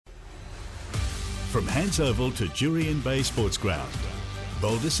From Hans Oval to Jurien Bay Sports Ground,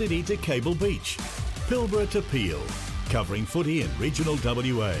 Boulder City to Cable Beach, Pilbara to Peel, covering footy in regional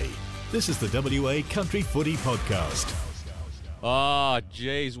WA. This is the WA Country Footy Podcast. Oh,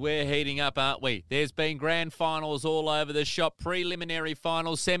 geez, we're heating up, aren't we? There's been grand finals all over the shop, preliminary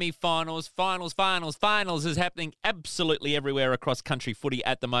finals, semi-finals, finals is happening absolutely everywhere across country footy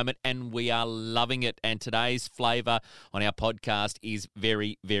at the moment, and we are loving it. And today's flavour on our podcast is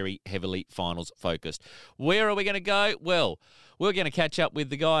very, very heavily finals focused. Where are we going to go? Well, we're going to catch up with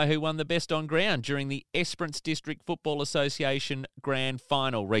the guy who won the best on ground during the Esperance District Football Association Grand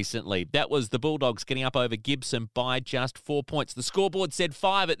Final recently. That was the Bulldogs getting up over Gibson by just 4 points. The scoreboard said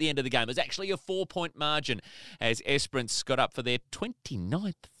 5 at the end of the game. It was actually a 4-point margin as Esperance got up for their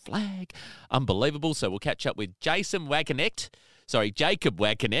 29th flag. Unbelievable. So we'll catch up with Jacob Wagenknecht,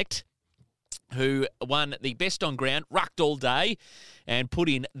 who won the best on ground, rucked all day, and put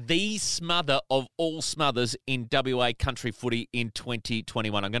in the smother of all smothers in WA country footy in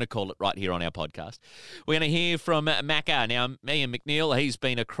 2021. I'm going to call it right here on our podcast. We're going to hear from Macca. Now, Ian McNeil, he's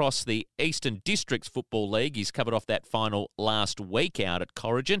been across the Eastern Districts Football League. He's covered off that final last week out at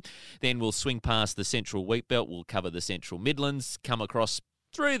Corrigan. Then we'll swing past the Central Wheatbelt. We'll cover the Central Midlands, come across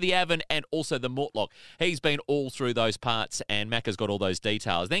through the Avon and also the Mortlock. He's been all through those parts, and Macca's got all those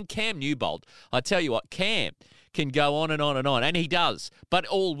details. Then Cam Newbold. I tell you what, Cam can go on and on and on, and he does, but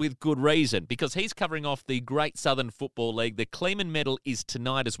all with good reason, because he's covering off the Great Southern Football League. The Kleeman Medal is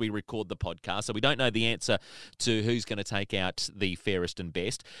tonight as we record the podcast, so we don't know the answer to who's going to take out the fairest and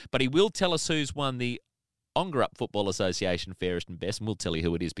best, but he will tell us who's won the Ongerup Football Association fairest and best, and we'll tell you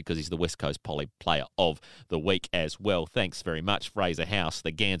who it is because he's the West Coast Poly Player of the Week as well. Thanks very much, Fraser House,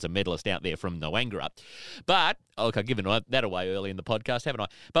 the Ganser medalist out there from Noangerup. But, look, I've given that away early in the podcast, haven't I?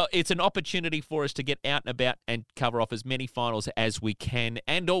 But it's an opportunity for us to get out and about and cover off as many finals as we can,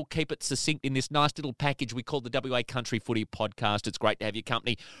 and all keep it succinct in this nice little package we call the WA Country Footy Podcast. It's great to have your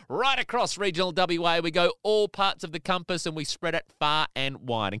company right across regional WA. We go all parts of the compass and we spread it far and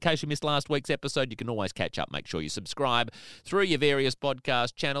wide. In case you missed last week's episode, you can always catch up. Make sure you subscribe through your various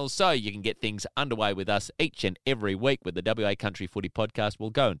podcast channels so you can get things underway with us each and every week with the WA Country Footy Podcast. We'll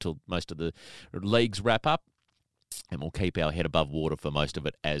go until most of the leagues wrap up, and we'll keep our head above water for most of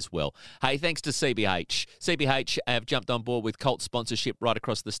it as well. Hey, thanks to CBH. CBH have jumped on board with Colt sponsorship right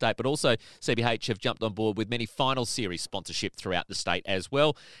across the state, but also CBH have jumped on board with many final series sponsorship throughout the state as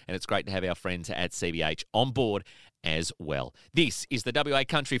well, and it's great to have our friends at CBH on board as well. This is the WA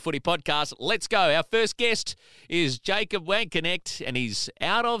Country Footy Podcast. Let's go. Our first guest is Jacob Wagenknecht, and he's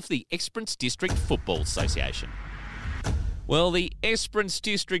out of the Esperance District Football Association. Well, the Esperance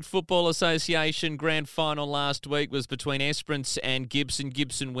District Football Association Grand Final last week was between Esperance and Gibson.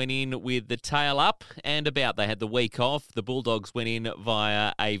 Gibson went in with the tail up and about. They had the week off. The Bulldogs went in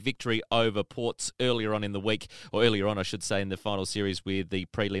via a victory over Ports earlier on in the week, or earlier on, I should say, in the final series with the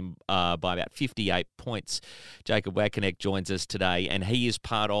prelim by about 58 points. Jacob Wagenknecht joins us today, and he is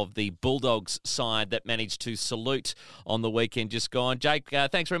part of the Bulldogs side that managed to salute on the weekend just gone. Jake,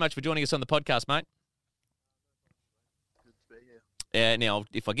 thanks very much for joining us on the podcast, mate. Now,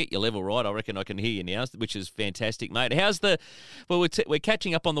 if I get your level right, I reckon I can hear you now, which is fantastic, mate. How's the... Well, we're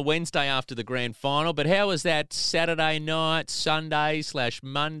catching up on the Wednesday after the grand final, but how was that Saturday night,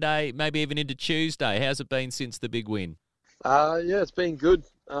 Sunday/Monday, maybe even into Tuesday? How's it been since the big win? Yeah, it's been good.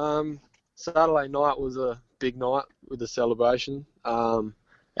 Saturday night was a big night with the celebration, and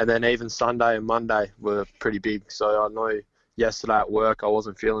then even Sunday and Monday were pretty big. So I know yesterday at work I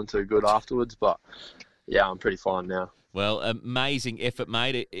wasn't feeling too good afterwards, but yeah, I'm pretty fine now. Well, amazing effort,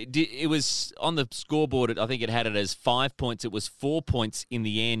 mate. It was on the scoreboard, I think it had it as 5 points. It was 4 points in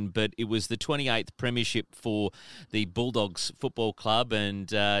the end, but it was the 28th premiership for the Bulldogs Football Club. And,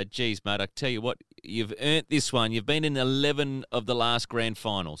 geez, mate, I tell you what, you've earned this one. You've been in 11 of the last grand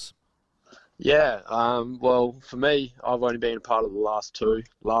finals. Yeah, well, for me, I've only been a part of the last two.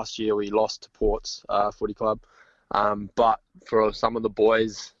 Last year we lost to Ports Footy Club. But for some of the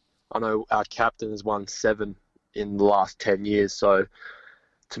boys, I know our captain has won 7 in the last 10 years. So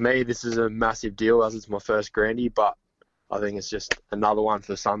to me, this is a massive deal as it's my first grandy, but I think it's just another one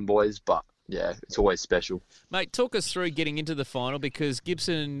for some boys. But yeah, it's always special. Mate, talk us through getting into the final, because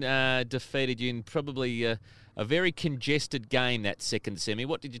Gibson defeated you in probably a very congested game, that second semi.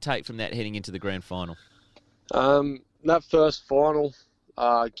 What did you take from that heading into the grand final? That first final,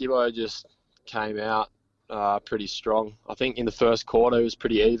 Gibbo just came out pretty strong. I think in the first quarter it was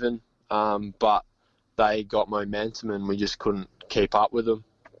pretty even, but they got momentum and we just couldn't keep up with them.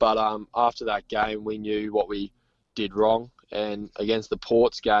 But after that game, we knew what we did wrong. And against the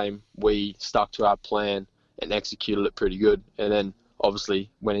Ports game, we stuck to our plan and executed it pretty good. And then obviously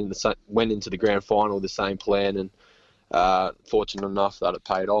went into the grand final with the same plan, and fortunate enough that it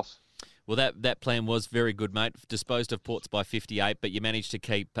paid off. Well, that plan was very good, mate. Disposed of Ports by 58, but you managed to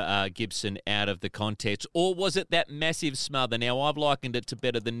keep Gibson out of the contest. Or was it that massive smother? Now, I've likened it to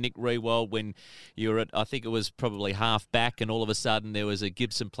better than Nick Rewald when you were at, I think it was probably half back, and all of a sudden there was a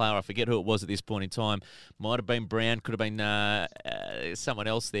Gibson player. I forget who it was at this point in time. Might have been Brown, could have been someone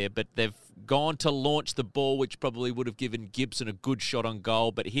else there. But they've gone to launch the ball, which probably would have given Gibson a good shot on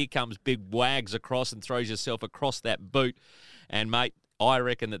goal. But here comes big Wags across and throws yourself across that boot. And, mate, I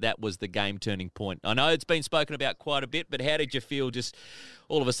reckon that was the game-turning point. I know it's been spoken about quite a bit, but how did you feel just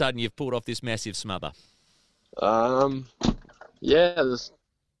all of a sudden you've pulled off this massive smother? Yeah,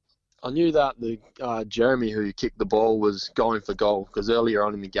 I knew that the Jeremy who kicked the ball was going for goal, because earlier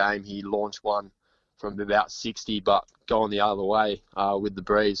on in the game he launched one from about 60 but going the other way with the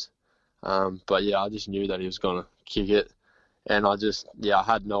breeze. But yeah, I just knew that he was going to kick it, and I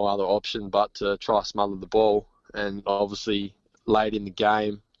had no other option but to try to smother the ball. And obviously late in the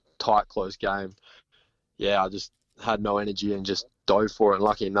game, tight, close game, I just had no energy and just dove for it. And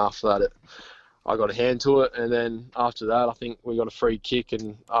lucky enough that I got a hand to it. And then after that, I think we got a free kick.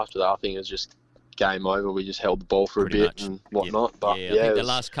 And after that, I think it was just game over. We just held the ball for Pretty a bit much. and whatnot. Yeah, But I think the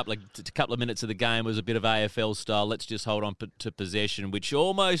last couple of minutes of the game was a bit of AFL style. Let's just hold on to possession, which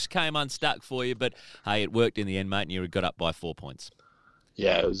almost came unstuck for you. But hey, it worked in the end, mate, and you got up by 4 points.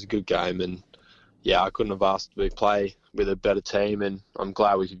 Yeah, it was a good game, and I couldn't have asked to play with a better team, and I'm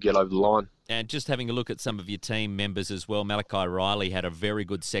glad we could get over the line. And just having a look at some of your team members as well, Malachi Riley had a very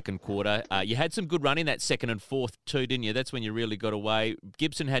good second quarter. You had some good run in that second and fourth too, didn't you? That's when you really got away.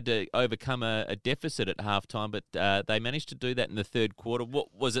 Gibson had to overcome a deficit at halftime, but they managed to do that in the third quarter.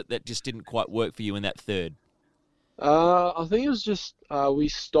 What was it that just didn't quite work for you in that third? I think it was just we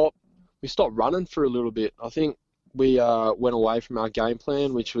stopped running for a little bit. I think we went away from our game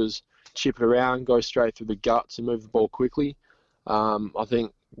plan, which was chip it around, go straight through the guts and move the ball quickly. I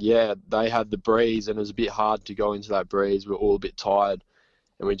think, they had the breeze, and it was a bit hard to go into that breeze. We were all a bit tired,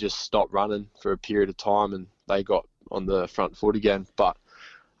 and we just stopped running for a period of time, and they got on the front foot again. But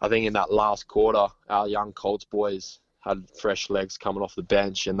I think in that last quarter, our young Colts boys had fresh legs coming off the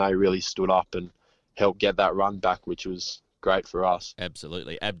bench, and they really stood up and helped get that run back, which was great for us.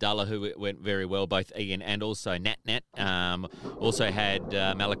 Absolutely. Abdullah, who went very well, both Ian and also Nat. Also had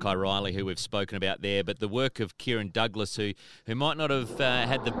Malachi Riley, who we've spoken about there. But the work of Kieran Douglas, who might not have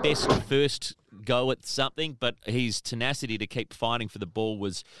had the best first go at something, but his tenacity to keep fighting for the ball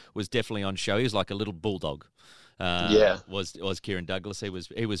was definitely on show. He was like a little bulldog. Was Kieran Douglas. He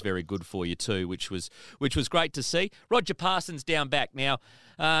was very good for you too, which was great to see. Roger Parsons down back now.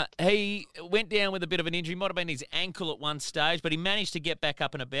 He went down with a bit of an injury. Might have been his ankle at one stage, but he managed to get back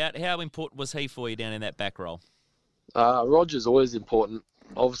up and about. How important was he for you down in that back role? Roger's always important.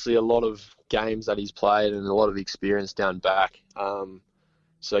 Obviously, a lot of games that he's played and a lot of experience down back.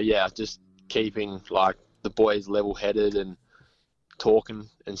 Just keeping like the boys level-headed and talking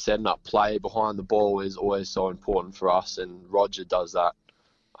and setting up play behind the ball is always so important for us, and Roger does that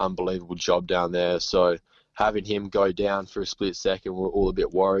unbelievable job down there. So having him go down for a split second, we're all a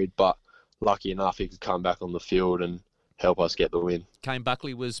bit worried, but lucky enough he could come back on the field and help us get the win. Kane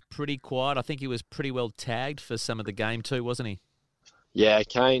Buckley was pretty quiet. I think he was pretty well tagged for some of the game too, wasn't he? Yeah,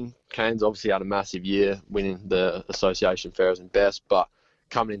 Kane's obviously had a massive year winning the Association Fairest and Best, but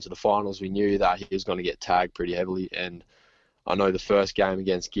coming into the finals we knew that he was going to get tagged pretty heavily, and I know the first game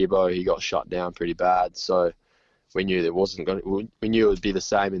against Gibbo, he got shut down pretty bad, so we knew we knew it would be the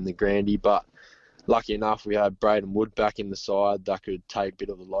same in the Grandy. But lucky enough, we had Braden Wood back in the side that could take a bit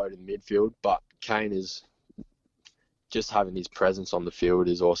of the load in the midfield. But Kane is just having his presence on the field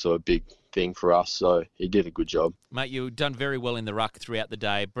is also a big thing for us, so he did a good job. Mate, you've done very well in the ruck throughout the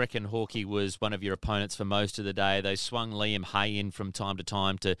day. Brecken Hawkey was one of your opponents for most of the day. They swung Liam Hay in from time to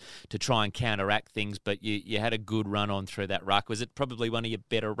time to try and counteract things, but you had a good run on through that ruck. Was it probably one of your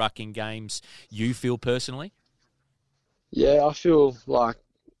better rucking games you feel personally? Yeah, I feel like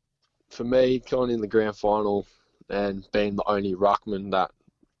for me, going in the grand final and being the only ruckman that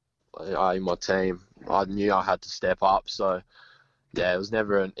in my team, I knew I had to step up, so it was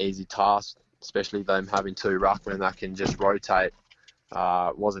never an easy task, especially them having two ruckmen that can just rotate.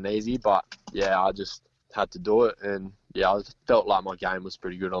 It wasn't easy, but I just had to do it, and I felt like my game was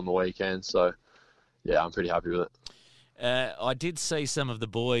pretty good on the weekend, so I'm pretty happy with it. I did see some of the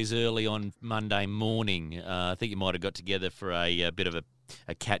boys early on Monday morning. I think you might have got together for a bit of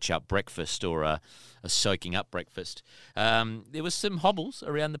a catch-up breakfast or a soaking up breakfast. There was some hobbles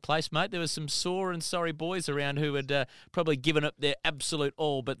around the place, mate. There was some sore and sorry boys around who had probably given up their absolute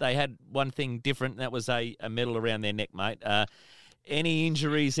all, but they had one thing different, and that was a medal around their neck, mate. Any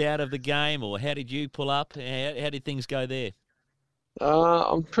injuries out of the game, or how did you pull up? How did things go there?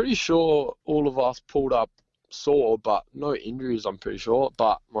 I'm pretty sure all of us pulled up sore, but no injuries, I'm pretty sure.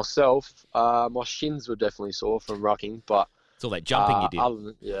 But myself, my shins were definitely sore from rucking, but It's all that jumping you did.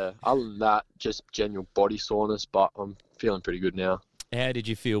 other than that, just general body soreness, but I'm feeling pretty good now. How did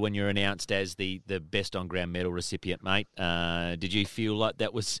you feel when you were announced as the best on-ground medal recipient, mate? Did you feel like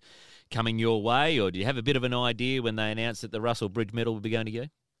that was coming your way, or do you have a bit of an idea when they announced that the Russell Bridge medal would be going to you?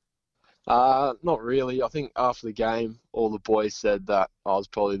 Not really. I think after the game, all the boys said that I was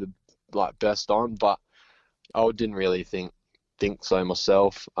probably the best on, but I didn't really think so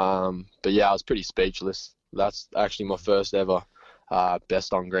myself. But yeah, I was pretty speechless. That's actually my first ever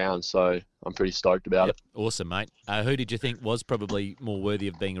best on ground, so I'm pretty stoked about it. Awesome, mate. Who did you think was probably more worthy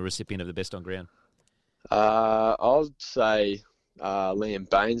of being a recipient of the best on ground? I would say Liam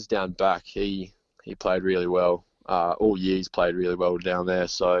Baines down back. He played really well. All year he's played really well down there,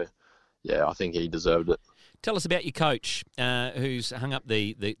 so yeah, I think he deserved it. Tell us about your coach, who's hung up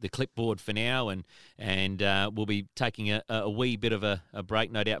the clipboard for now, and will be taking a wee bit of a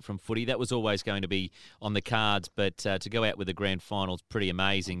break, no doubt, from footy. That was always going to be on the cards, but to go out with the grand final is pretty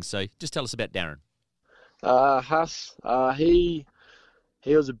amazing. So just tell us about Darren. Haas, he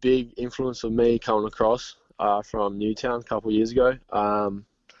was a big influence for me coming across from Newtown a couple of years ago.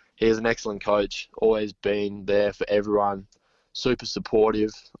 He's an excellent coach, always been there for everyone, super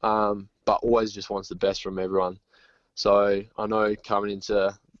supportive, but always just wants the best from everyone. So I know coming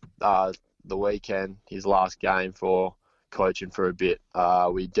into the weekend, his last game for coaching for a bit,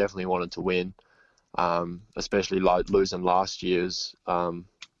 we definitely wanted to win, especially like losing last year's.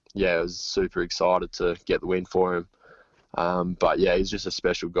 Yeah, I was super excited to get the win for him. But yeah, he's just a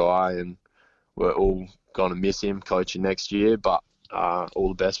special guy, and we're all going to miss him coaching next year, but all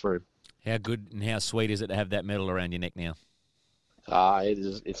the best for him. How good and how sweet is it to have that medal around your neck now?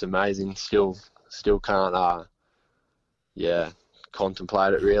 It's amazing. Still can't,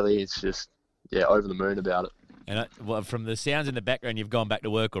 contemplate it really. It's just, over the moon about it. And from the sounds in the background, you've gone back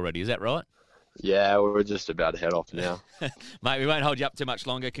to work already. Is that right? Yeah, we're just about to head off now. Mate, we won't hold you up too much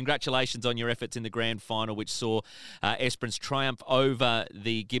longer. Congratulations on your efforts in the grand final, which saw Esperance triumph over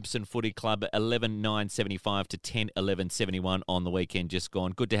the Gibson Footy Club 11-9-75 to 10-11-71 on the weekend just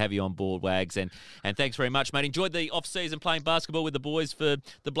gone. Good to have you on board, Wags, and thanks very much, mate. Enjoyed the off-season playing basketball with the boys for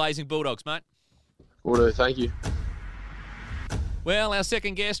the Blazing Bulldogs, mate. Will do, thank you. Well, our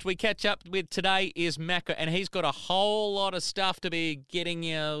second guest we catch up with today is Macca, and he's got a whole lot of stuff to be getting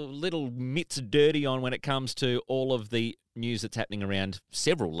your little mitts dirty on when it comes to all of the news that's happening around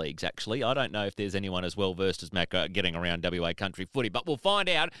several leagues, actually. I don't know if there's anyone as well-versed as Macca getting around WA Country Footy, but we'll find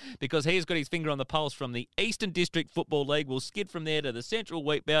out because he's got his finger on the pulse from the Eastern District Football League. We'll skid from there to the Central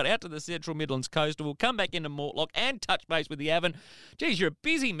Wheatbelt, out to the Central Midlands Coastal. We'll come back into Mortlock and touch base with the Avon. Geez, you're a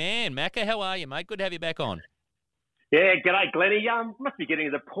busy man, Macca. How are you, mate? Good to have you back on. Yeah, g'day, Glennie. Must be getting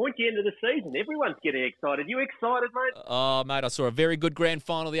to the pointy end of the season. Everyone's getting excited. You excited, mate? Oh, mate, I saw a very good grand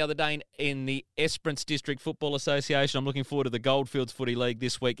final the other day in the Esperance District Football Association. I'm looking forward to the Goldfields Footy League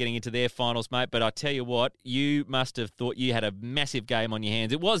this week, getting into their finals, mate. But I tell you what, you must have thought you had a massive game on your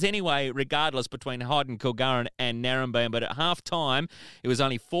hands. It was anyway, regardless, between Hyden Kilgurran and Narrabeen. But at half-time, it was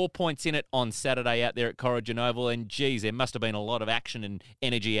only 4 points in it on Saturday out there at Corrigan Oval. And, geez, there must have been a lot of action and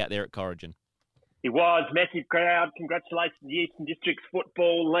energy out there at Corrigan. It was massive crowd. Congratulations to the Eastern Districts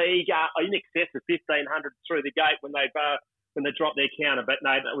Football League. In excess of 1,500 through the gate when they dropped their counter. But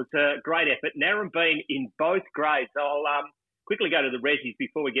no, that was a great effort. Narrabeen in both grades. I'll quickly go to the resis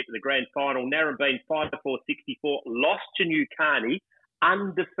before we get to the grand final. Narrabeen 5-4-64 lost to New Carney,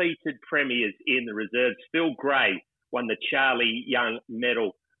 undefeated premiers in the reserves. Phil Gray won the Charlie Young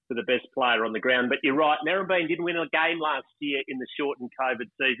medal for the best player on the ground. But you're right, Narrabeen didn't win a game last year in the shortened COVID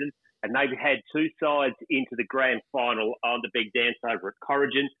season. And they've had two sides into the grand final on the big dance over at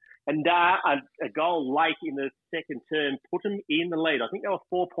Corrigan. And a goal late in the second term put them in the lead. I think they were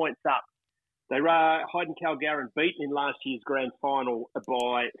 4 points up. They were Hyden Kilgurran beaten in last year's grand final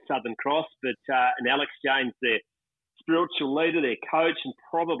by Southern Cross. But and Alex James, their spiritual leader, their coach, and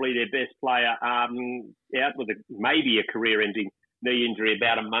probably their best player, out with maybe a career-ending knee injury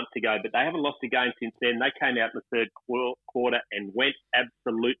about a month ago, but they haven't lost a game since then. They came out in the third quarter and went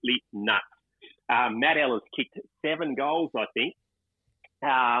absolutely nuts. Matt Ellis kicked 7 goals, I think,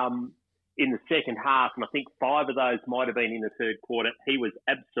 in the second half, and I think 5 of those might have been in the third quarter. He was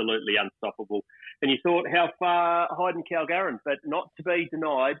absolutely unstoppable. And you thought, how far Hyden Kilgurran, but not to be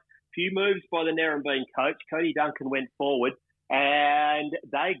denied. Few moves by the Narrabeen coach. Cody Duncan went forward, and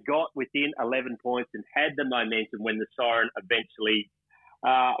they got within 11 points and had the momentum when the siren eventually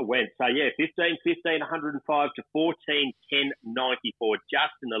went. So, 15-15, 105 to 14-10, 94,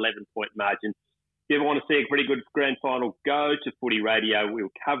 just an 11-point margin. If you ever want to see a pretty good grand final, go to Footy Radio. We were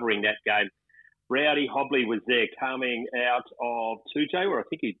covering that game. Rowdy Hobley was there coming out of Tujay, where I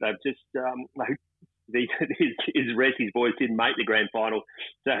think they've just his Resi's boys didn't make the grand final.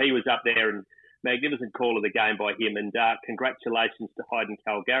 So he was up there, and magnificent call of the game by him. And congratulations to Hayden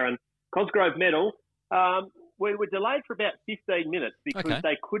Calgaran. Cosgrove medal. We were delayed for about 15 minutes because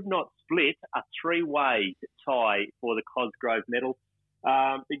they could not split a three-way tie for the Cosgrove medal.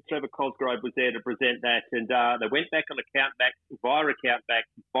 Big Trevor Cosgrove was there to present that, and they went back on a countback, via a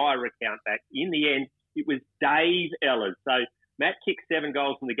countback. In the end, it was Dave Ellers. So Matt kicked 7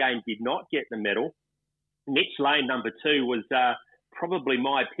 goals in the game, did not get the medal. Mitch Lane, number 2, was probably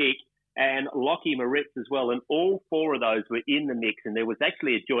my pick, and Lockie Moritz as well. And all 4 of those were in the mix, and there was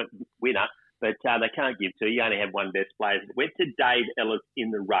actually a joint winner, but they can't give to. You only have one best player. It went to Dave Ellers in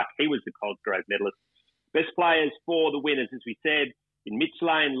the ruck. He was the Cosgrove medalist. Best players for the winners, as we said, in Mitch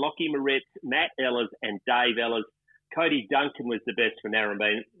Lane, Lockie Moritz, Matt Ellers, and Dave Ellers. Cody Duncan was the best for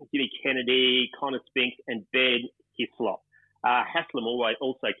Narrabeen. Jimmy Kennedy, Connor Spinks, and Ben Hislop. Haslam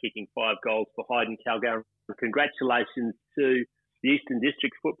also kicking 5 goals for Hayden Calgaran. Congratulations to the Eastern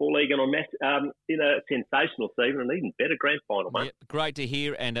Districts Football League on in a sensational season and even better grand final, mate. Yeah, great to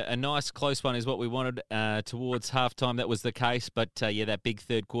hear, and a nice close one is what we wanted towards halftime. That was the case, but that big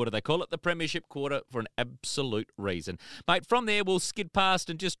third quarter, they call it the Premiership quarter for an absolute reason. Mate, from there we'll skid past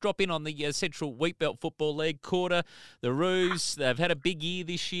and just drop in on the Central Wheatbelt Football League quarter. The Roos, they've had a big year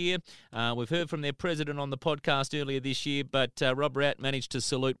this year. We've heard from their president on the podcast earlier this year, but Rob Rout managed to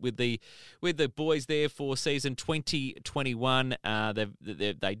salute with the boys there for season 2021.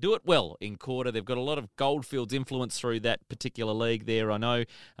 They do it well in quarter. They've got a lot of Goldfields influence through that particular league there, I know.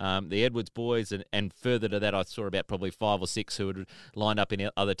 The Edwards boys, and further to that, I saw about probably 5 or 6 who had lined up in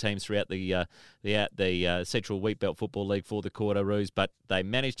other teams throughout the Central Wheatbelt Football League for the quarter, Roos, but they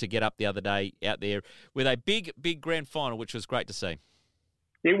managed to get up the other day out there with a big grand final, which was great to see.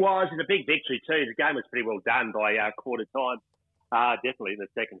 It was, and a big victory too. The game was pretty well done by quarter time. Definitely in the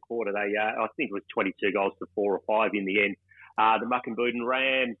second quarter, I think it was 22 goals to 4 or 5 in the end. The Muckenbuden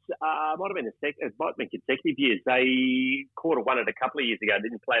Rams might have been consecutive years. They quarter won it a couple of years ago.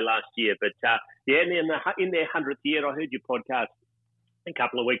 Didn't play last year, but in their 100th year, I heard your podcast a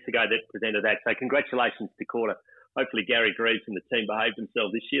couple of weeks ago that presented that. So congratulations to quarter. Hopefully Gary Greaves and the team behaved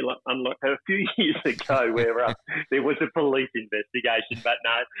themselves this year, unlike a few years ago where there was a police investigation. But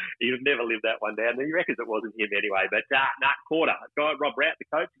no, he would never live that one down. He reckons it wasn't him anyway. But quarter. Rob Rout, the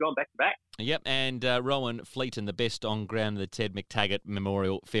coach, gone back to back. Yep, and Rowan Fleeton, the best on ground, the Ted McTaggart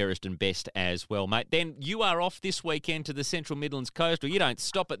Memorial, fairest and best as well, mate. Then you are off this weekend to the Central Midlands Coastal. You don't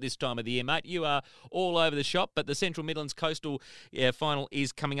stop at this time of the year, mate. You are all over the shop, but the Central Midlands Coastal final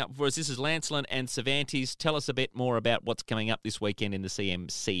is coming up for us. This is Lancelin and Cervantes. Tell us a bit more about what's coming up this weekend in the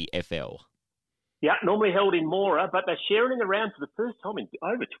CMCFL. Yeah, normally held in Mora, but they're sharing it around for the first time in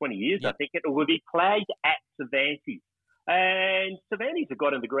over 20 years, Yep. I think. It will be played at Cervantes. And Cervantes have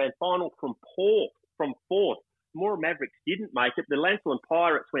got in the grand final from fourth. Mora Mavericks didn't make it. The Lancelin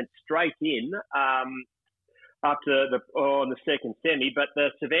Pirates went straight in after on the second semi, but the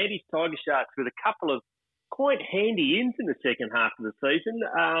Cervantes Tiger Sharks with a couple of quite handy ins in the second half of the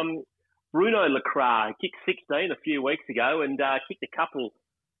season. Bruno Lacroix kicked 16 a few weeks ago and kicked a couple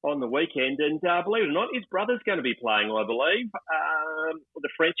on the weekend. And believe it or not, his brother's going to be playing, I believe, the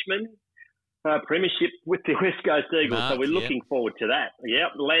Frenchman. Premiership with the West Coast Eagles, so we're looking forward to that. Yeah,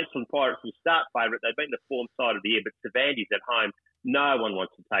 the Lancelin Pirates will start favourite. They've been the form side of the year, but Cervantes at home, no one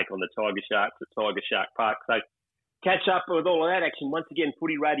wants to take on the Tiger Sharks at Tiger Shark Park. So catch up with all of that action. Once again,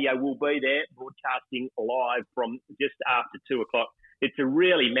 Footy Radio will be there, broadcasting live from just after 2 o'clock. It's a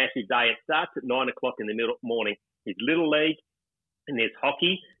really massive day. It starts at 9 o'clock in the morning. There's Little League, and there's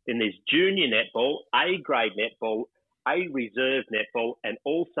hockey, then there's junior netball, A-grade netball, a reserve netball, and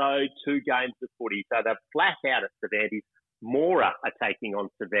also 2 games of footy. So they're flat out at Cervantes. Mora are taking on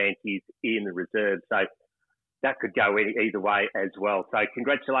Cervantes in the reserve. So that could go either way as well. So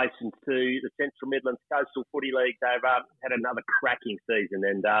congratulations to the Central Midlands Coastal Footy League. They've had another cracking season,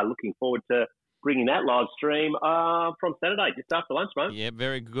 and looking forward to bringing that live stream from Saturday, just after lunch, mate. Yeah,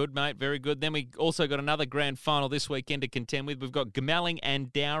 very good, mate. Very good. Then we also got another grand final this weekend to contend with. We've got Gamelling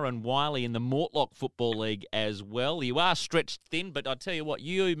and Darren Wiley in the Mortlock Football League as well. You are stretched thin, but I tell you what,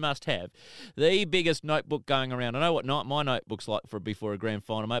 you must have the biggest notebook going around. I know what my notebook's like before a grand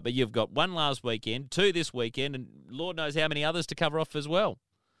final, mate, but you've got 1 last weekend, 2 this weekend, and Lord knows how many others to cover off as well.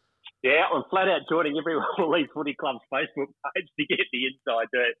 Yeah, I'm flat out joining every one of these footy clubs' Facebook page to get the inside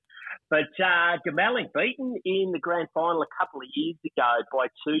dirt. But Gamelling beaten in the grand final a couple of years ago by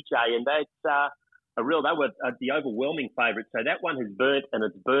 2J, and that's they were the overwhelming favourite. So that one has burnt, and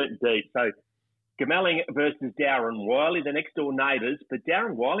it's burnt deep. So Gamelling versus Darren Wiley, the next door neighbours, but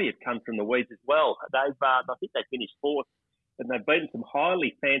Darren Wiley have come from the weeds as well. I think they finished fourth, and they've beaten some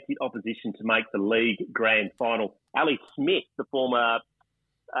highly fancied opposition to make the league grand final. Ali Smith, the former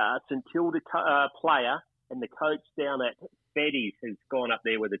St Kilda player and the coach down at Feddies, has gone up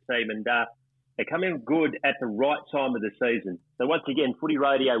there with the team, and they come in good at the right time of the season. So once again, Footy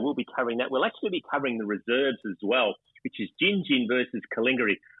Radio will be covering that. We'll actually be covering the reserves as well, which is Gin Gin versus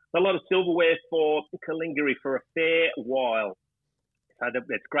Kalingaree. A lot of silverware for Kalingaree for a fair while. So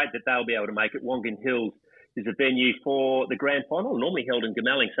that's great that they'll be able to make it. Wongan Hills is a venue for the grand final, normally held in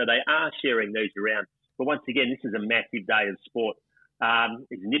Gamelling, so they are sharing these around. But once again, this is a massive day of sport.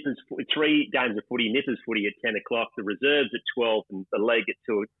 It's Nippers, 3 games of footy, Nippers footy at 10 o'clock, the reserves at 12 and the league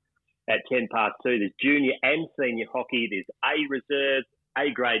at 10 past 2. There's junior and senior hockey. There's A reserves,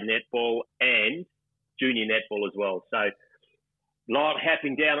 A grade netball and junior netball as well. So a lot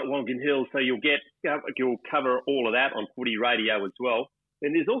happening down at Wongan Hills, so you'll cover all of that on Footy Radio as well.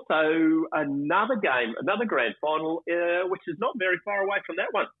 And there's also another game, another grand final, which is not very far away from that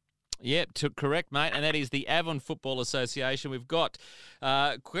one. Yep, correct, mate, and that is the Avon Football Association. We've got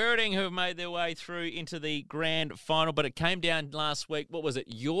Quairading who have made their way through into the grand final, but it came down last week. What was it?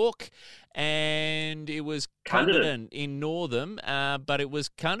 York, and it was Cunderdin in Northam, but it was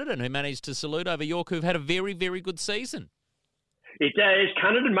Cunderdin who managed to salute over York, who've had a very, very good season. It is.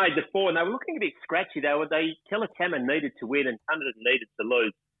 Cunderdin made the 4, and they were looking a bit scratchy. Keller Tamman needed to win, and Cunderdin needed to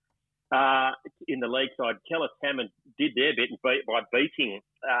lose. In the league side, Keller Tamman did their bit by beating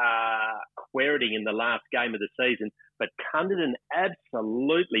Quairading in the last game of the season, but Cunderdin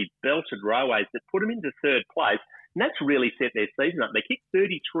absolutely belted Railways that put them into third place, and that's really set their season up. They kicked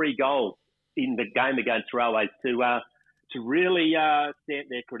 33 goals in the game against Railways to really stamp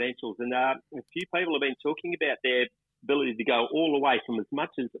their credentials, and a few people have been talking about their ability to go all the way from as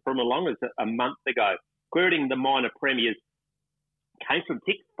long as a month ago. Quairading, the minor premiers,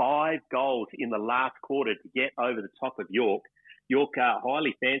 kicked 5 goals in the last quarter to get over the top of York. York,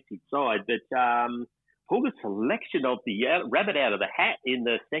 highly fancied side, but pulled a selection of the rabbit out of the hat in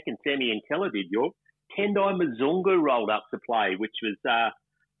the second semi, and Keller did, York. Tendai Mzungu rolled up to play, which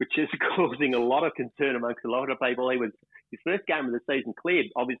is causing a lot of concern amongst a lot of people. His first game of the season cleared,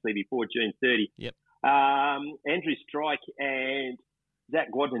 obviously, before June 30. Yep. Andrew Strike and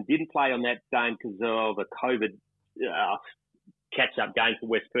Zach Gwadman didn't play on that game because of a COVID catch-up game for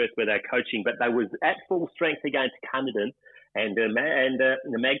West Perth where they're coaching, but they was at full strength against Cunderdin, and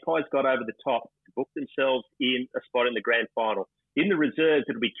the Magpies got over the top to book themselves in a spot in the grand final. In the reserves,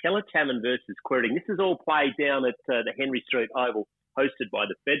 it'll be Keller Tamman versus Quairading. This is all played down at the Henry Street Oval, hosted by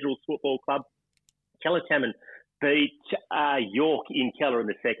the Federals Football Club. Keller Tamman beat York in Keller in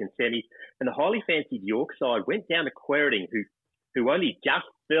the second semi, and the highly fancied York side went down to Quairading, who only just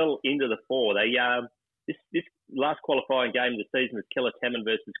fell into the 4. They This last qualifying game of the season was Keller Tamman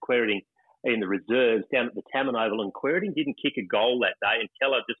versus Quairading in the reserves down at the Tamman Oval, and Quairading didn't kick a goal that day, and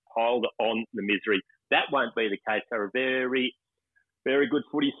Keller just piled on the misery. That won't be the case. They're a very, very good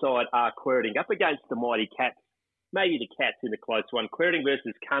footy side, Quairading, up against the mighty Cats. Maybe the Cats in a close one. Quairading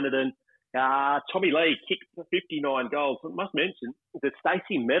versus Cunderdin. Tommy Lee kicked 59 goals. I must mention, the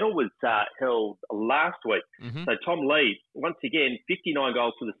Stacey Medal was held last week. Mm-hmm. So Tom Lee, once again, 59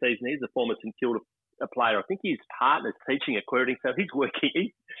 goals for the season. He's a former St Kilda player. I think his partner's teaching at Quairading, so he's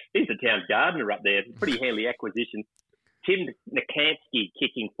working. He's a town gardener up there. Pretty handy acquisition. Tim Nakansky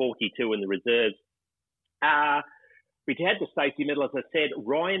kicking 42 in the reserves. We had the Stacey Medal, as I said,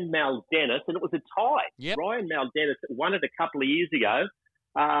 Ryan Maldennis, and it was a tie. Yep. Ryan Maldennis won it a couple of years ago.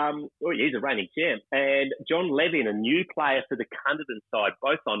 He's a reigning champ. And John Levin, a new player for the Cunderdin side,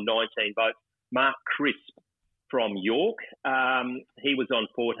 both on 19 votes. Mark Crisp from York, he was on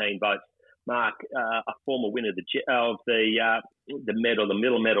 14 votes. Mark, a former winner of the medal, the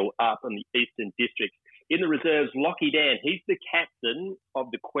middle medal up in the Eastern District. In the reserves, Lockie Dan, he's the captain of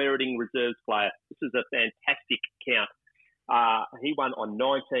the Quairading reserves player. This is a fantastic count. He won on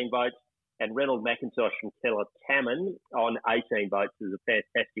 19 votes, and Reynold McIntosh from Keller Tamman on 18 votes. This is a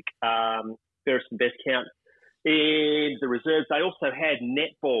fantastic fairest and best count. In the reserves, they also had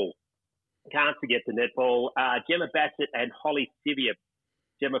netball. Can't forget the netball. Gemma Bassett and Holly Sivia.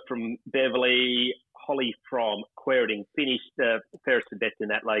 Gemma from Beverley, Holly from Quairading finished fairest and best in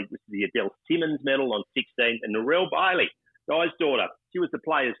that league, which is the Adele Simmons medal on 16. And Narelle Bailey, Guy's daughter, she was the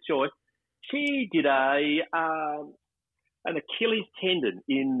player's choice. She did a an Achilles tendon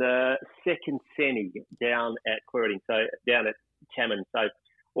in the second semi down at Quirting, so down at Tamman. So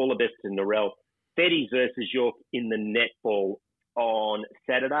all the best to Norell. Fetties versus York in the netball on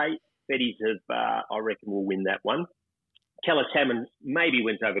Saturday. Fetties I reckon, will win that one. Keller Tamman maybe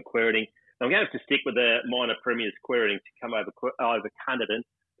wins over Quirting. I'm going to have to stick with the minor premiers Quirting to come over Cunderton,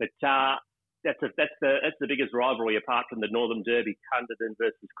 but that's the biggest rivalry apart from the Northern Derby, Cunderton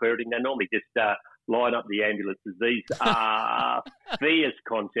versus Quirting. They normally just line up the ambulances. These are fierce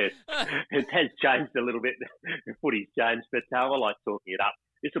contests. It has changed a little bit. Footy's changed, but I like talking it up.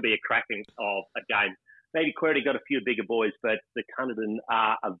 This will be a cracking of a game. Maybe Quirting got a few bigger boys, but the Cunderton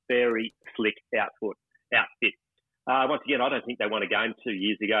are a very slick outfit. Once again, I don't think they won a game 2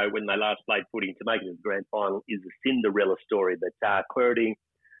 years ago when they last played footy. To make it to the grand final is a Cinderella story. But Quirting,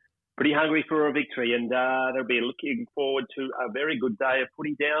 pretty hungry for a victory, and they'll be looking forward to a very good day of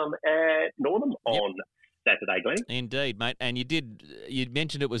footy down at Northern on Saturday, Glenn. Indeed, mate. And you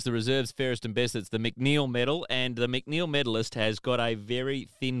mentioned it was the reserves fairest and best. It's the McNeil medal, and the McNeil medalist has got a very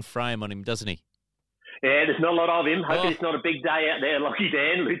thin frame on him, doesn't he? Yeah, there's not a lot of him. Hopefully it's not a big day out there, Lockie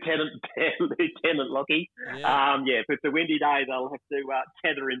Dan, Lieutenant Lockie. Yeah. If it's a windy day, they'll have to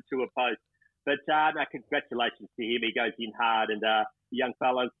tether him to a post. But congratulations to him. He goes in hard, and the young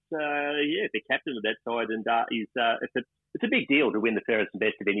fella's the captain of that side, and it's a big deal to win the fairest and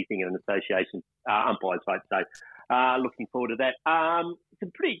best of anything in an association umpires vote. So looking forward to that.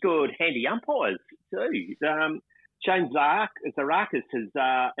 Some pretty good handy umpires too. Shane Zarakis is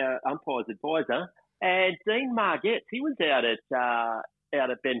umpires advisor, and Dean Margetts, he was out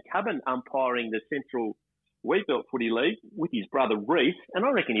at Ben Cubbon umpiring the Central Wheatbelt Footy League with his brother Reece, and I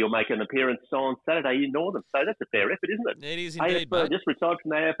reckon he'll make an appearance on Saturday in Northern. So that's a fair effort, isn't it? It is indeed, mate. Just retired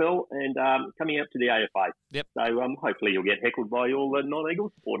from the AFL and coming up to the AFA. Yep. So hopefully he'll get heckled by all the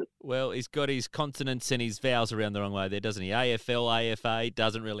non-Eagles supporters. Well, he's got his consonants and his vowels around the wrong way there, doesn't he? AFL, AFA,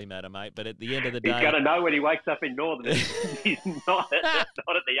 doesn't really matter, mate. But at the end of the day... He's got to know when he wakes up in Northern. He's not at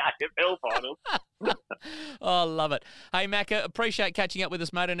the AFL finals. Oh, love it. Hey, Macca, appreciate catching up with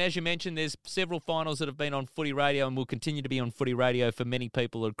us, mate. And as you mentioned, there's several finals that have been on Footy Radio and will continue to be on Footy Radio for many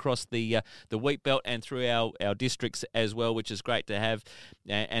people across the wheat belt and through our districts as well, which is great to have.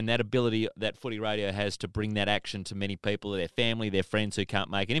 And that ability that Footy Radio has to bring that action to many people, their family, their friends who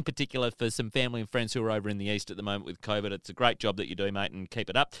can't make it. In particular, for some family and friends who are over in the east at the moment with COVID, it's a great job that you do, mate, and keep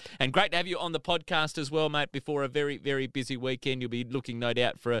it up. And great to have you on the podcast as well, mate, before a very, very busy weekend. You'll be looking, no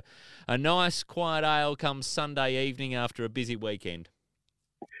doubt, for a nice, quiet ale come Sunday evening after a busy weekend.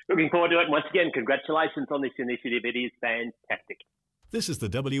 Looking forward to it. Once again, congratulations on this initiative. It is fantastic. This is the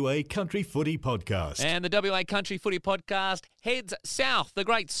WA Country Footy Podcast. And the WA Country Footy Podcast heads south. The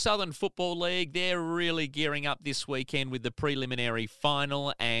Great Southern Football League, they're really gearing up this weekend with the preliminary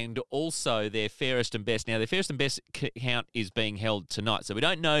final and also their fairest and best. Now, their fairest and best count is being held tonight, so we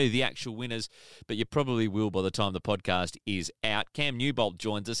don't know the actual winners, but you probably will by the time the podcast is out. Cam Newbold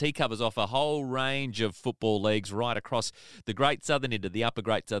joins us. He covers off a whole range of football leagues right across the Great Southern into the Upper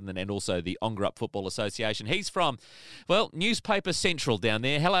Great Southern and also the Ongerup Football Association. He's from, Newspaper Central down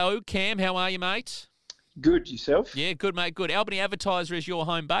there. Hello, Cam. How are you, mate? Good. Yourself? Yeah, good, mate. Good. Albany Advertiser is your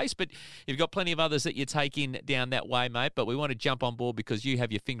home base, but you've got plenty of others that you take in down that way, mate. But we want to jump on board because you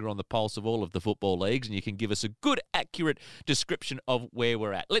have your finger on the pulse of all of the football leagues and you can give us a good, accurate description of where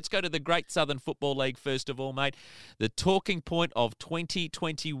we're at. Let's go to the Great Southern Football League first of all, mate. The talking point of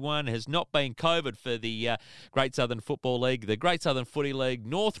 2021 has not been COVID for the Great Southern Football League. The Great Southern Footy League,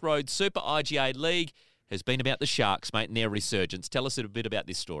 North Road Super IGA League, has been about the Sharks, mate, and their resurgence. Tell us a bit about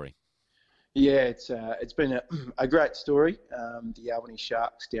this story. Yeah, it's been a great story. The Albany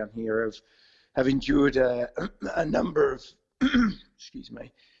Sharks down here have endured a number of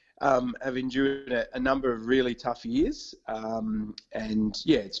have endured a number of really tough years, and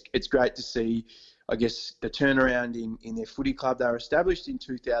yeah, it's great to see, I guess, the turnaround in their footy club. They were established in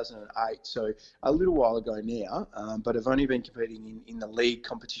 2008, so a little while ago now, but have only been competing in the league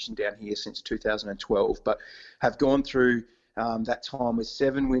competition down here since 2012, but have gone through that time with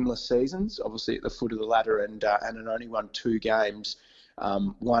 7 winless seasons, obviously at the foot of the ladder, and only won 2 games,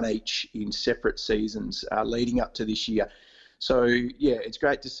 one each in separate seasons leading up to this year. So, yeah, it's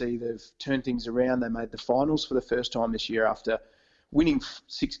great to see they've turned things around. They made the finals for the first time this year after winning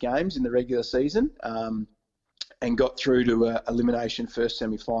 6 games in the regular season, and got through to elimination first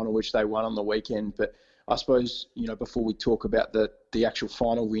semi-final, which they won on the weekend. But I suppose, before we talk about the actual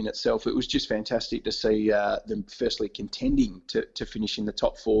final win itself, it was just fantastic to see them firstly contending to finish in the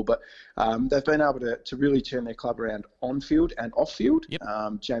top 4. But they've been able to really turn their club around on-field and off-field. Yep.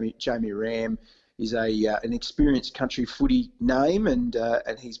 Jamie Ram is an experienced country footy name, and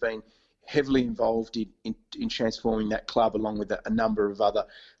he's been heavily involved in transforming that club, along with a number of other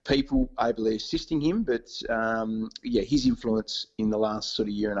people ably assisting him. But his influence in the last sort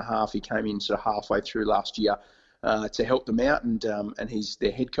of year and a half, he came in sort of halfway through last year to help them out, and he's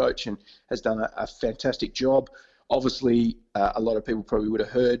their head coach and has done a fantastic job. Obviously, a lot of people probably would have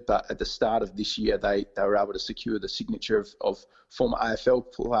heard, but at the start of this year, they were able to secure the signature of former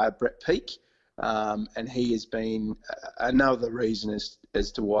AFL player Brett Peake. And he has been another reason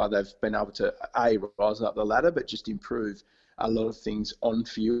as to why they've been able to rise up the ladder, but just improve a lot of things on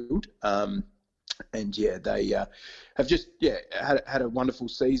field. They have just had a wonderful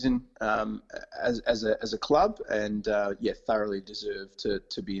season as a club, and thoroughly deserve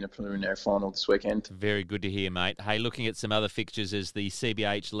to be in a preliminary final this weekend. Very good to hear, mate. Hey, looking at some other fixtures as the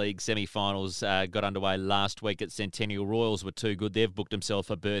CBH League semi-finals got underway last week at Centennial. Royals were too good. They've booked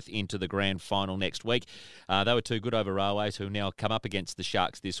themselves a berth into the grand final next week. They were too good over Railways, who now come up against the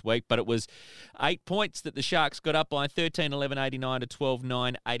Sharks this week. But it was 8 points that the Sharks got up by 13-11-89 to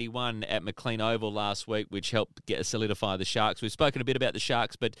 12-9-81 at McLean Oval last week, which helped solidify the Sharks. We've spoken a bit about the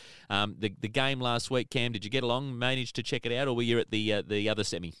Sharks, but the game last week, Cam, did you get along, managed to check it out, or were you at the other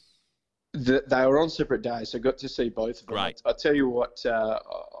semi? They were on separate days, so got to see both of them. Great. I tell you what,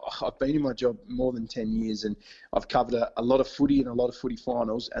 I've been in my job more than 10 years, and I've covered a lot of footy and a lot of footy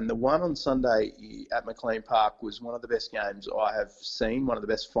finals, and the one on Sunday at McLean Park was one of the best games I have seen, one of the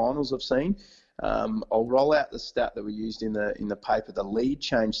best finals I've seen. I'll roll out the stat that we used in the paper. The lead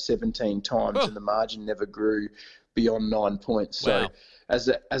changed 17 times, and the margin never grew beyond 9 points. Wow.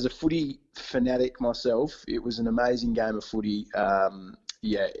 So, as a footy fanatic myself, it was an amazing game of footy.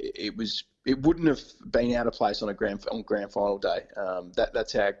 It was. It wouldn't have been out of place on grand final day.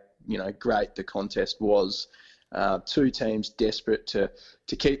 That's how great the contest was. Two teams desperate to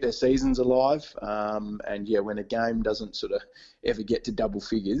keep their seasons alive, when a game doesn't sort of ever get to double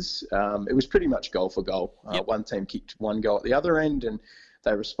figures, it was pretty much goal for goal. Yep. One team kicked one goal at the other end, and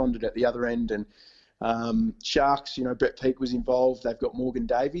they responded at the other end. And Sharks, Brett Peake was involved. They've got Morgan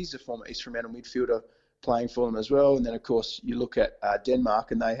Davies, a former East Fremantle midfielder, playing for them as well. And then, of course, you look at Denmark,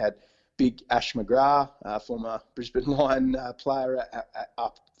 and they had big Ash McGrath, former Brisbane Lion player,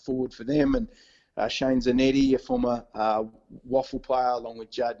 up forward for them, and Shane Zanetti, a former Waffle player, along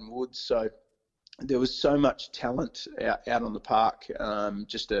with Jaden Woods. So there was so much talent out on the park.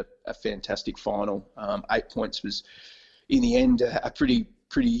 Just a fantastic final. 8 points was, in the end, a pretty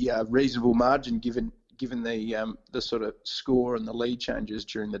reasonable margin given the sort of score and the lead changes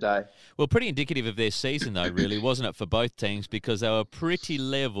during the day. Well, pretty indicative of their season, though, really, wasn't it, for both teams, because they were pretty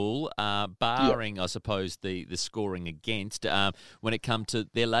level, barring, I suppose, the scoring against, when it come to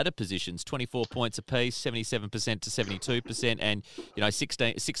their ladder positions. 24 points apiece, 77% to 72%, and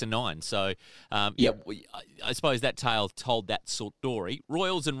 6 and 9. So, I suppose that tale told that sort of story.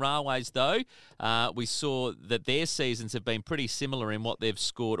 Royals and Railways, though, we saw that their seasons have been pretty similar in what they've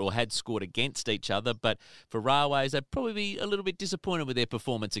scored or had scored against each other, but for Railways, they'd probably be a little bit disappointed with their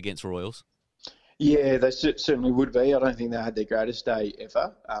performance against Royals. Yeah, they certainly would be. I don't think they had their greatest day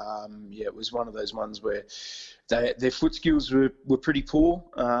ever. It was one of those ones where their foot skills were pretty poor,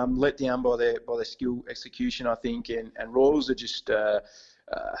 let down by their skill execution, I think. And Royals are just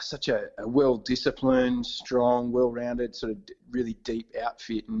such a well-disciplined, strong, well-rounded, sort of really deep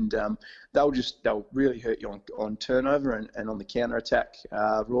outfit, and they'll really hurt you on turnover and on the counter-attack,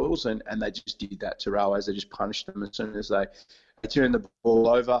 Royals, and they just did that to Railways. They just punished them as soon as they turned the ball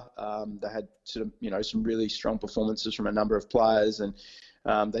over. They had sort of some really strong performances from a number of players, and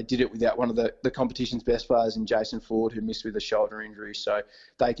they did it without one of the competition's best players in Jason Ford, who missed with a shoulder injury. So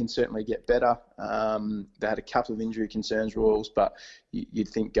they can certainly get better. They had a couple of injury concerns, Royals, but you'd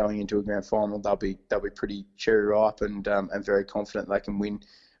think going into a grand final they'll be pretty cherry ripe and very confident they can win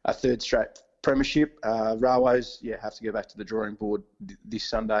a third straight premiership. Railways, have to go back to the drawing board this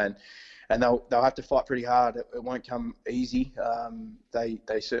Sunday, and they'll have to fight pretty hard. It won't come easy.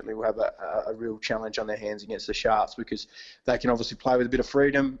 They certainly will have a real challenge on their hands against the Sharks, because they can obviously play with a bit of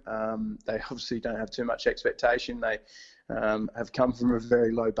freedom. They obviously don't have too much expectation. They have come from a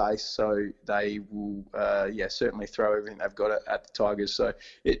very low base, so they will certainly throw everything they've got at the Tigers. So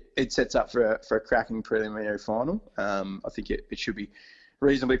it sets up for a cracking preliminary final. I think it should be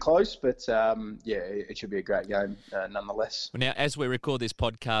reasonably close, but it should be a great game nonetheless. Well, now, as we record this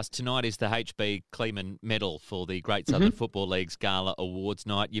podcast, tonight is the HB Kleeman Medal for the Great Southern Football League's Gala Awards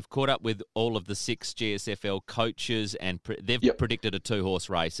night. You've caught up with all of the 6 GSFL coaches, and they've predicted a 2-horse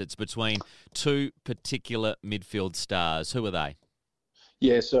race. It's between 2 particular midfield stars. Who are they?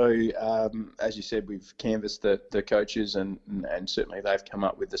 Yeah, so as you said, we've canvassed the coaches, and certainly they've come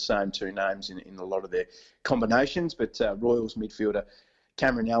up with the same 2 names in a lot of their combinations. But Royals midfielder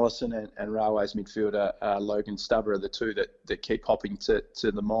Cameron Allison and Railways midfielder Logan Stubber are the two that keep popping to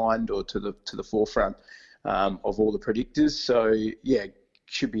the mind or to the forefront of all the predictors. So yeah,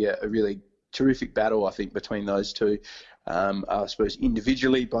 should be a really terrific battle, I think, between those two. I suppose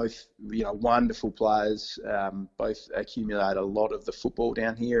individually, both wonderful players, both accumulate a lot of the football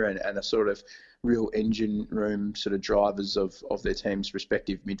down here and are sort of real engine room sort of drivers of their team's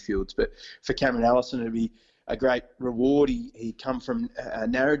respective midfields. But for Cameron Allison, it'd be a great reward. He come from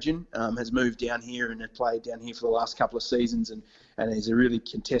Narrogin, has moved down here and had played down here for the last couple of seasons, and he's a really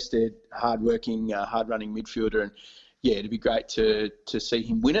contested, hard-working, hard-running midfielder. And yeah, it'd be great to see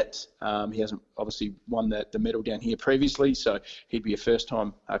him win it. He hasn't obviously won the medal down here previously, so he'd be a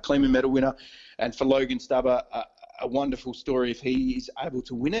first-time Kleeman medal winner. And for Logan Stubber, a wonderful story. If he is able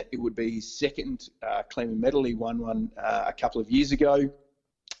to win it, it would be his second Kleeman medal. He won one a couple of years ago.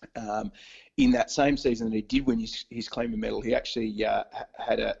 In that same season that he did win his Kleeman medal, he actually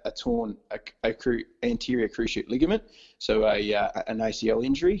had a torn anterior cruciate ligament, so an ACL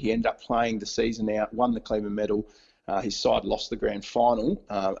injury. He ended up playing the season out, won the Kleeman medal. His side lost the grand final,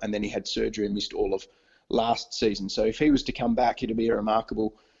 and then he had surgery and missed all of last season. So if he was to come back, it'd be a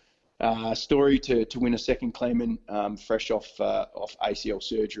remarkable story to win a second Kleeman fresh off ACL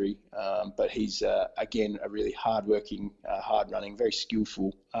surgery. But he's, again, a really hard-working, hard-running, very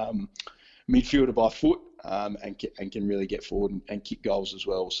skillful midfielder by foot, and can really get forward and kick goals as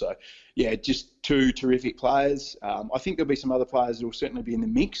well. So, yeah, just two terrific players. I think there'll be some other players that will certainly be in the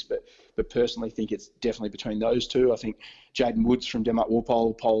mix, but personally think it's definitely between those two. I think Jaden Woods from Denmark Walpole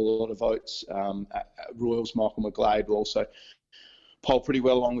will poll a lot of votes. Royals, Michael McGlade will also poll pretty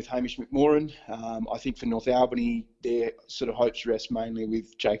well along with Hamish McMoran. I think for North Albany, their sort of hopes rest mainly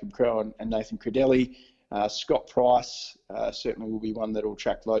with Jacob Crow and Nathan Credelli. Scott Price certainly will be one that will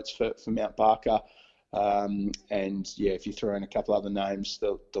attract votes for Mount Barker. And yeah, if you throw in a couple other names,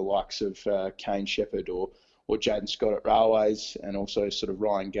 the likes of Kane Shepherd or Jaden Scott at Railways, and also sort of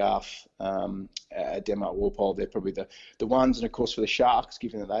Ryan Garth at Denmark Walpole, they're probably the ones. And of course for the Sharks,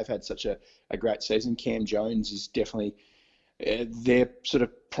 given that they've had such a great season, Cam Jones is definitely their sort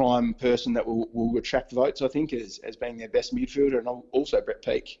of prime person that will attract votes, I think, as being their best midfielder. And also Brett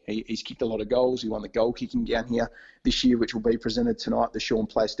Peake. He's kicked a lot of goals. He won the goal kicking down here this year, which will be presented tonight, the Sean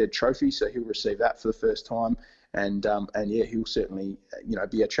Playstead Trophy. So he'll receive that for the first time. And yeah, he'll certainly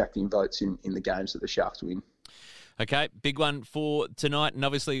be attracting votes in the games that the Sharks win. Okay, big one for tonight. And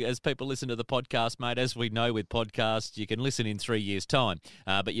obviously, as people listen to the podcast, mate, as we know with podcasts, you can listen in 3 years' time,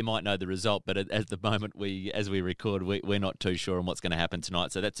 but you might know the result. But at the moment, as we record, we're not too sure on what's going to happen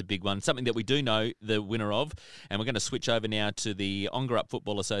tonight. So that's a big one. Something that we do know the winner of. And we're going to switch over now to the Ongerup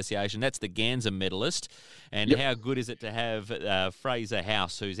Football Association. That's the Ganser medalist. And How good is it to have Fraser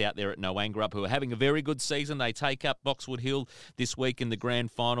House, who's out there at Noangerup, who are having a very good season. They take up Boxwood Hill this week in the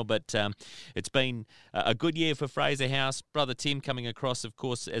grand final. But it's been a good year for Fraser House. Brother Tim coming across, of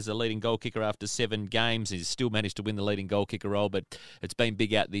course, as a leading goal kicker after 7 games. He's still managed to win the leading goal kicker role, but it's been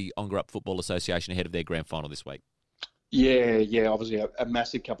big out the Ongerup Football Association ahead of their grand final this week. Yeah, obviously a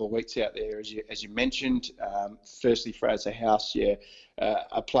massive couple of weeks out there, as you mentioned. Firstly, Fraser House,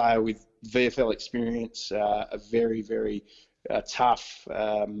 a player with VFL experience, a very, very tough,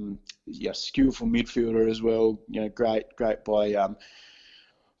 skillful midfielder as well. Great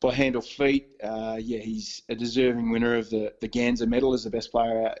by hand or feet. He's a deserving winner of the Ganser medal as the best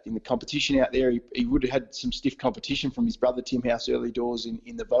player in the competition out there. He would have had some stiff competition from his brother Tim House early doors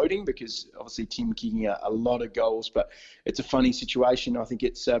in the voting, because obviously Tim kicking a lot of goals, but it's a funny situation. I think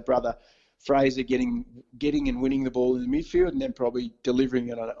it's brother Fraser getting and winning the ball in the midfield, and then probably delivering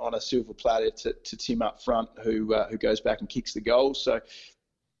it on a silver platter to Tim up front, who goes back and kicks the goals. So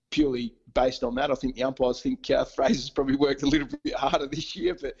purely based on that, I think the umpires think Fraser's probably worked a little bit harder this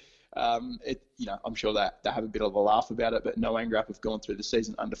year, but I'm sure that they have a bit of a laugh about it. But Noangerup have gone through the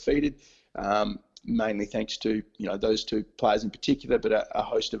season undefeated, mainly thanks to those two players in particular, but a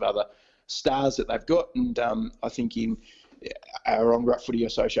host of other stars that they've got. And I think in our Ongerup Footy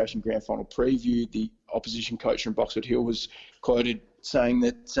Association Grand Final preview, the opposition coach from Boxwood Hill was quoted saying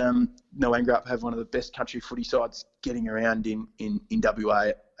that Noangerup have one of the best country footy sides getting around in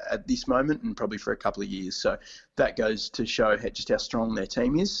WA at this moment, and probably for a couple of years. So that goes to show just how strong their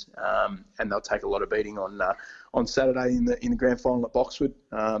team is, and they'll take a lot of beating on Saturday in the grand final at Boxwood.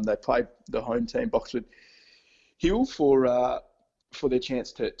 They played the home team, Boxwood Hill, for their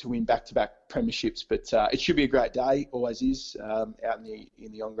chance to win back-to-back premierships. But it should be a great day, always is, out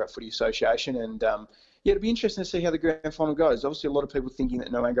in the Ongerup Footy Association. And it'll be interesting to see how the grand final goes. Obviously, a lot of people thinking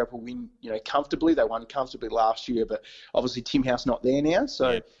that Noangerup will win, comfortably. They won comfortably last year, but obviously Tim House not there now,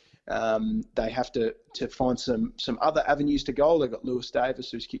 so they have to find some other avenues to goal. They've got Lewis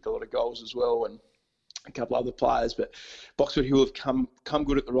Davis, who's kicked a lot of goals as well, and a couple other players. But Boxwood Hill have come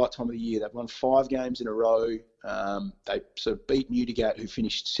good at the right time of the year. They've won 5 games in a row. They sort of beat Newdigate, who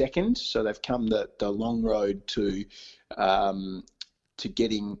finished second, so they've come the long road to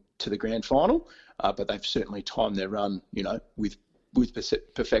getting to the grand final. But they've certainly timed their run, with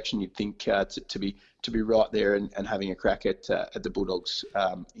perfection. You'd think to be right there and having a crack at the Bulldogs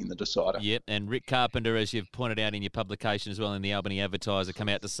in the decider. Yep, and Rick Carpenter, as you've pointed out in your publication as well in the Albany Advertiser, come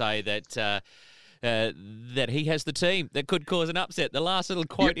out to say that that he has the team that could cause an upset. The last little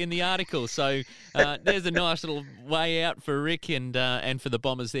quote in the article. So there's a nice little way out for Rick and for the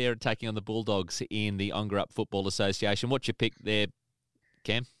Bombers there taking on the Bulldogs in the Ongerup Football Association. What's your pick there,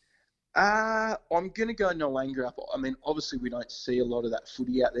 Cam? I'm going to go Noangerup. I mean, obviously we don't see a lot of that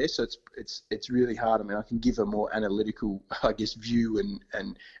footy out there, so it's really hard. I mean, I can give a more analytical, I guess, view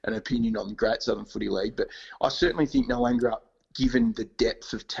and an opinion on the Great Southern Footy League, but I certainly think Noangerup, given the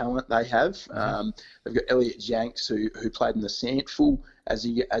depth of talent they have, they've got Elliot Janks, who played in the Sandful as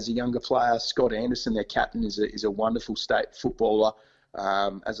a younger player. Scott Anderson, their captain, is a wonderful state footballer.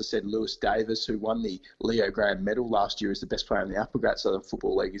 As I said, Lewis Davis, who won the Leo Graham medal last year as the best player in the Upper Great Southern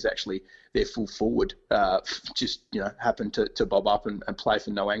Football League, is actually their full forward. Just happened to bob up and play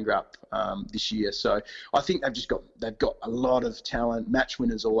for Noangerup this year. So I think they've got a lot of talent, match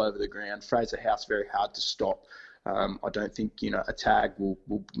winners all over the ground. Fraser House, very hard to stop. I don't think a tag will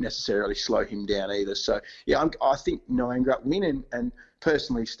necessarily slow him down either. So yeah, I think Noangerup win, and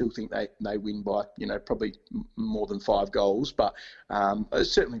personally still think they win by probably more than 5 goals. But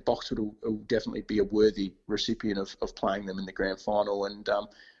certainly Boxwood will definitely be a worthy recipient of playing them in the grand final,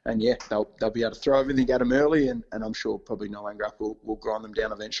 and yeah, they'll be able to throw everything at them early, and I'm sure probably Noangerup will grind them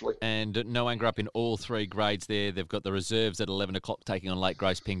down eventually. And Noangerup in all 3 grades there. They've got the reserves at 11 o'clock taking on Lake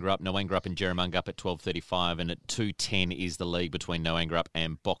Grace Pingerup, Noangerup and Jerramungup at 12:35, and at 2:10 is the league between Noangerup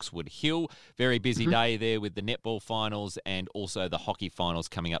and Boxwood Hill. Very busy day there with the netball finals and also the hockey finals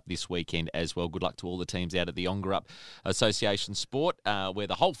coming up this weekend as well. Good luck to all the teams out at the Ongerup Association Sport, where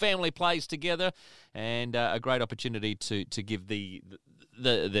the whole family plays together, and a great opportunity to give the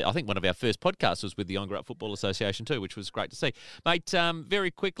I think one of our first podcasts was with the Ongerup Football Association too, which was great to see. Mate,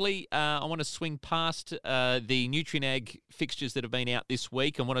 very quickly, I want to swing past the Nutrienag fixtures that have been out this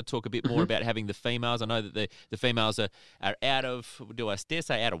week. I want to talk a bit more about having the females. I know that the females are out of,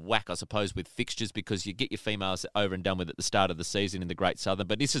 out of whack, I suppose, with fixtures, because you get your females over and done with at the start of the season in the Great Southern,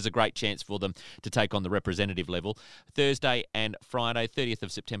 but this is a great chance for them to take on the representative level. Thursday and Friday, 30th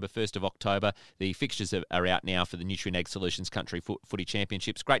of September, 1st of October, the fixtures are out now for the Nutrienag Solutions Country Footy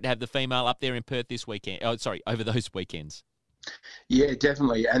Championships. Great to have the female up there in Perth this weekend. Over those weekends. Yeah,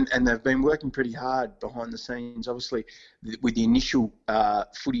 definitely. And they've been working pretty hard behind the scenes. Obviously, with the initial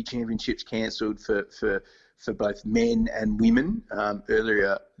footy championships cancelled for both men and women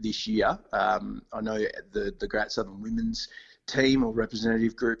earlier this year. I know the Great Southern Women's team or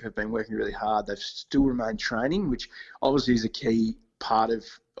representative group have been working really hard. They've still remained training, which obviously is a key part of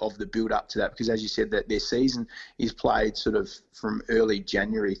the build up to that, because as you said, that their season is played sort of from early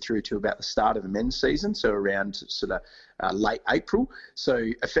January through to about the start of the men's season, so around sort of late April. So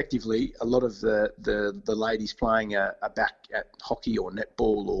effectively, a lot of the ladies playing are back at hockey or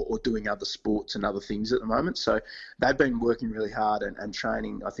netball or doing other sports and other things at the moment. So they've been working really hard and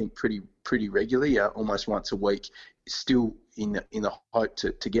training, I think, pretty regularly, almost once a week, still in the hope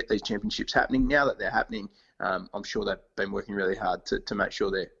to get these championships happening. Now that they're happening, I'm sure they've been working really hard to make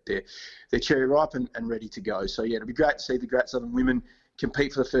sure they're cherry ripe and ready to go. So yeah, it'll be great to see the Great Southern women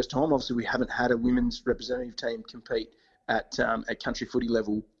compete for the first time. Obviously, we haven't had a women's representative team compete at country footy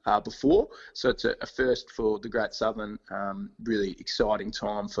level before, so it's a first for the Great Southern. Really exciting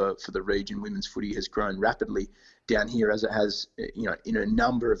time for the region. Women's footy has grown rapidly down here, as it has in a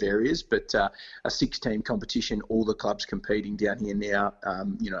number of areas, but a 6-team competition, all the clubs competing down here now,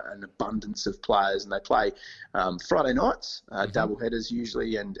 an abundance of players, and they play Friday nights, double headers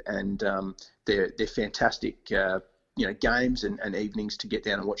usually, and they're fantastic games and evenings to get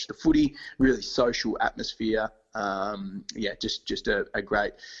down and watch the footy. Really social atmosphere. Just a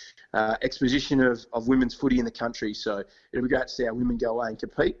great exposition of women's footy in the country. So it'll be great to see our women go away and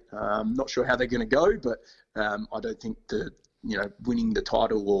compete. Not sure how they're going to go, but I don't think winning the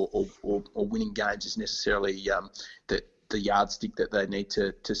title or winning games is necessarily yardstick that they need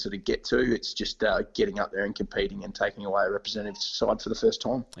to sort of get to. It's just getting up there and competing and taking away a representative side for the first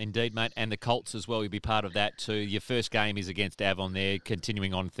time. Indeed, mate. And the Colts as well, you'll be part of that too. Your first game is against Avon there,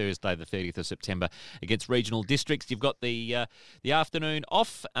 continuing on Thursday, the 30th of September, against Regional Districts. You've got the afternoon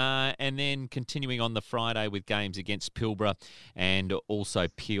off, and then continuing on the Friday with games against Pilbara and also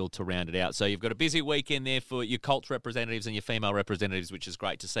Peel to round it out. So you've got a busy weekend there for your Colts representatives and your female representatives, which is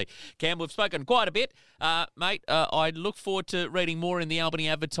great to see. Cam, we've spoken quite a bit, mate. I look forward to reading more in the Albany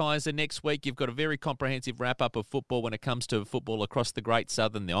Advertiser next week. You've got a very comprehensive wrap-up of football when it comes to football across the Great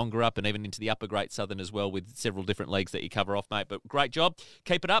Southern, the Ongerup, and even into the Upper Great Southern as well, with several different leagues that you cover off, mate. But great job.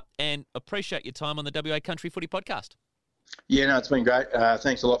 Keep it up, and appreciate your time on the WA Country Footy Podcast. Yeah, no, it's been great.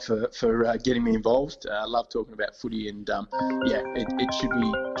 Thanks a lot for getting me involved. I love talking about footy, and it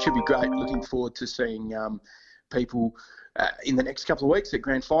should be great. Looking forward to seeing people in the next couple of weeks at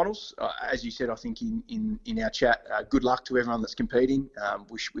grand finals. As you said, I think in our chat, good luck to everyone that's competing.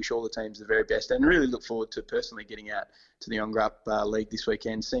 Wish all the teams the very best, and really look forward to personally getting out to the Ongerup League this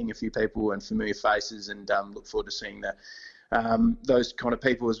weekend, seeing a few people and familiar faces, and look forward to seeing those kind of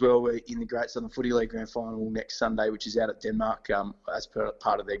people as well. We're in the Great Southern Footy League Grand Final next Sunday, which is out at Denmark, as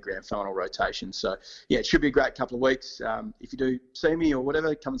part of their Grand Final rotation. So, yeah, it should be a great couple of weeks. If you do see me or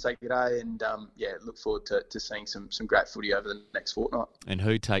whatever, come and say good day, and, look forward to seeing some great footy over the next fortnight. And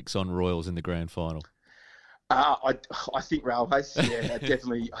who takes on Royals in the Grand Final? I think Railways, yeah,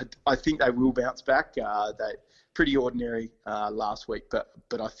 definitely. I think they will bounce back. They pretty ordinary last week, but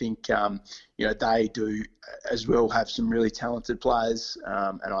I think they do as well have some really talented players,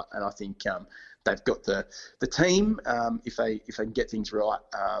 and I think they've got the team if they can get things right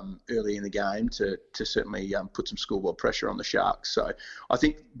early in the game to certainly put some schoolboy pressure on the Sharks. So I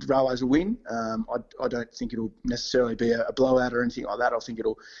think Railways will win. I don't think it'll necessarily be a blowout or anything like that. I think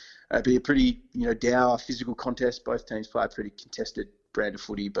it'll be a pretty dour physical contest. Both teams play a pretty contested brand of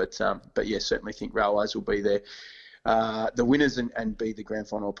footy, but yeah, certainly think Railways will be the winners and be the grand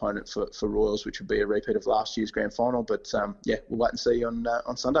final opponent for Royals, which would be a repeat of last year's grand final. But we'll wait and see on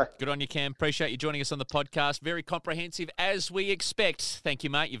Sunday. Good on you, Cam. Appreciate you joining us on the podcast. Very comprehensive, as we expect. Thank you,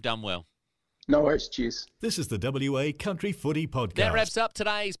 mate. You've done well. No worries. Cheers. This is the WA Country Footy Podcast. That wraps up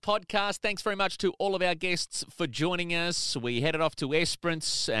today's podcast. Thanks very much to all of our guests for joining us. We headed off to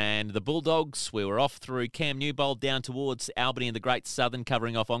Esperance and the Bulldogs. We were off through Cam Newbold down towards Albany and the Great Southern,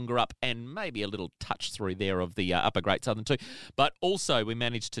 covering off Ongerup and maybe a little touch through there of the Upper Great Southern too. But also we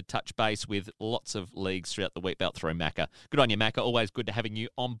managed to touch base with lots of leagues throughout the week belt through Macca. Good on you, Macca. Always good to having you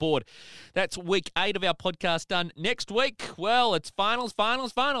on board. That's week 8 of our podcast done. Next week, well, it's finals.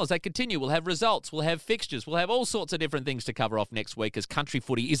 They continue. We'll have results. We'll have fixtures. We'll have all sorts of different things to cover off next week, as country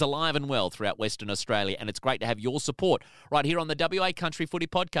footy is alive and well throughout Western Australia, and it's great to have your support right here on the WA Country Footy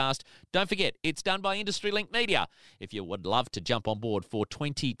Podcast. Don't forget, it's done by Industry Link Media. If you would love to jump on board for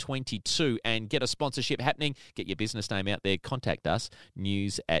 2022 and get a sponsorship happening, get your business name out there, contact us,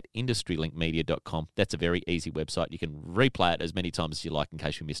 news@industrylinkmedia.com. That's a very easy website. You can replay it as many times as you like in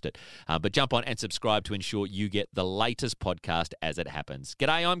case you missed it. But jump on and subscribe to ensure you get the latest podcast as it happens.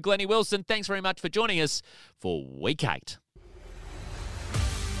 G'day, I'm Glennie Wilson. Thanks very much for joining us for Week 8.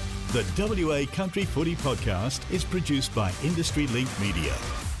 The WA Country Footy Podcast is produced by Industry Link Media.